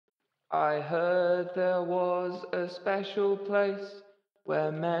I heard there was a special place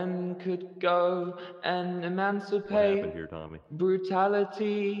where men could go and emancipate What happened here, Tommy?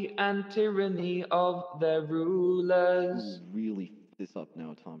 brutality and tyranny of their rulers. You really f this up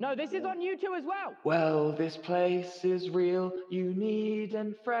now, Tom. No, this is on you too as well. Well, this place is real, you need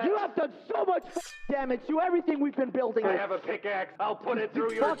and fresh. You have done so much damage to everything we've been building. I have a pickaxe. I'll put it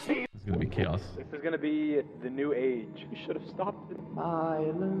through your teeth. It's gonna be chaos. This is gonna be the new age. You should have stopped it. I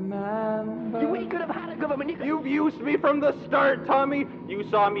remember. We could have had a government. You've used me from the start, Tommy. You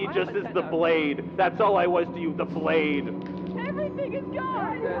saw me just as the blade. That's all I was to you, the blade. Everything is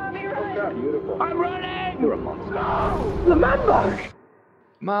gone. Tommy, run. Beautiful. I'm running. You're a monster. No. Remember.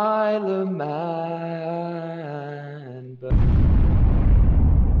 My man.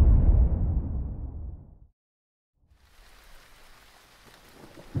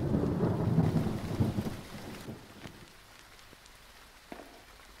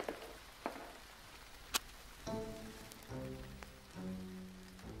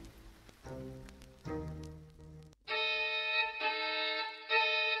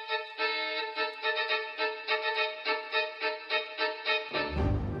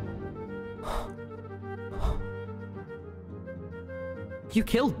 You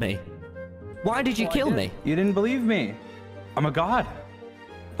killed me. Why did you kill me? You didn't believe me. I'm a god.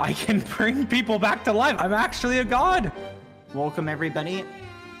 I can bring people back to life. I'm actually a god. Welcome, everybody.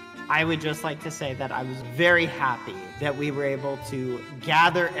 I would just like to say that I was very happy that we were able to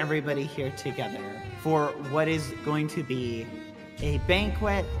gather everybody here together for what is going to be a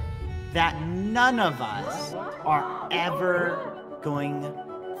banquet that none of us are ever going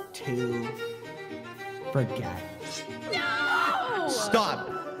to forget. No! Stop!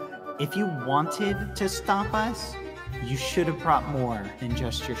 If you wanted to stop us, you should have brought more than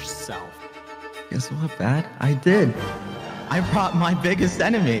just yourself. Guess what, Bat? I did. I brought my biggest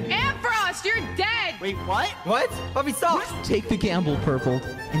enemy. Amfrost, you're dead! Wait, what? What? Bobby, stop! Take the gamble, Purple,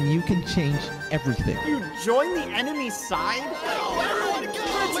 and you can change everything. You join the enemy side? No, everyone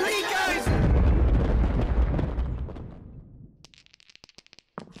go! Retreat, guys!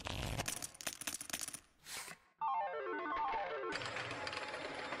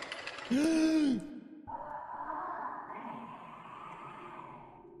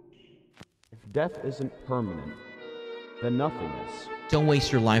 If death isn't permanent, then nothing is. Don't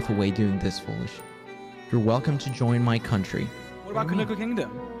waste your life away doing this, foolish. You're welcome to join my country. What about Kaneko Kingdom?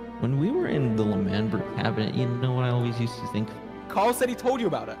 When we were in the Lamamber cabinet, you know what I always used to think? Carl said he told you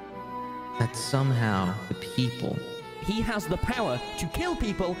about it. That somehow the people He has the power to kill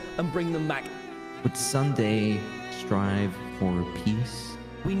people and bring them back. would someday strive for peace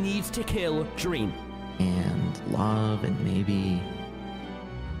We need to kill Dream. and love and maybe...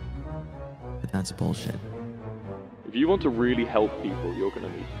 But that's bullshit. If you want to really help people, you're going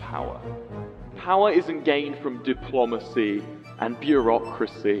to need power. Power isn't gained from diplomacy and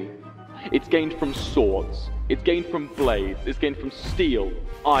bureaucracy. It's gained from swords. It's gained from blades. It's gained from steel,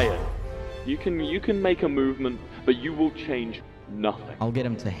 iron. You can make a movement, but you will change nothing. I'll get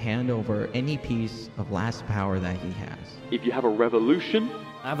him to hand over any piece of last power that he has. If you have a revolution,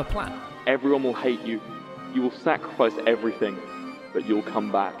 I have a plan. everyone will hate you. You will sacrifice everything, but you'll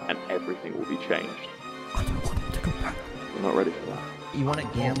come back and everything will be changed. I don't want him to come back. You're not ready for that. You want to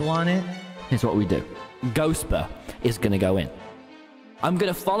gamble on it? Here's what we do. Ghostber is going to go in. I'm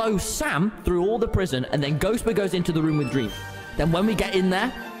going to follow Sam through all the prison, and then Ghostber goes into the room with Dream. Then when we get in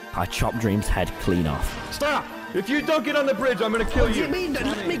there, I chop Dream's head clean off. Stop! If you don't get on the bridge, I'm gonna kill you. What do you mean? Then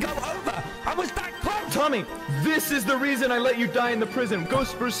let me go over. I was that close. Tommy, this is the reason I let you die in the prison.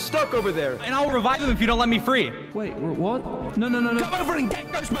 Ghostber's stuck over there. And I'll revive him if you don't let me free. Wait, what? No. Come over and get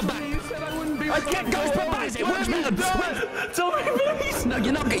Ghostber back. You said I wouldn't be I get Ghostber back. It works better. Tommy, please! No,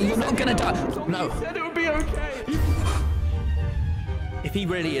 you're not gonna die. No. You said it would be okay! If he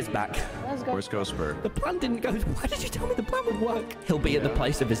really is back. Where's Ghostber? The plan didn't go. Why did you tell me the plan would work? He'll be at the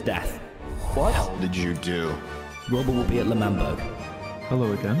place of his death. What did you do? Robert will be at Lamambo.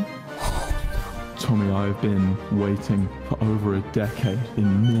 Hello again. Tommy, I've been waiting for over a decade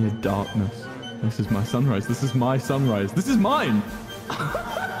in near darkness. This is my sunrise. This is my sunrise. This is mine!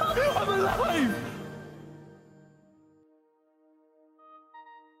 I'm alive!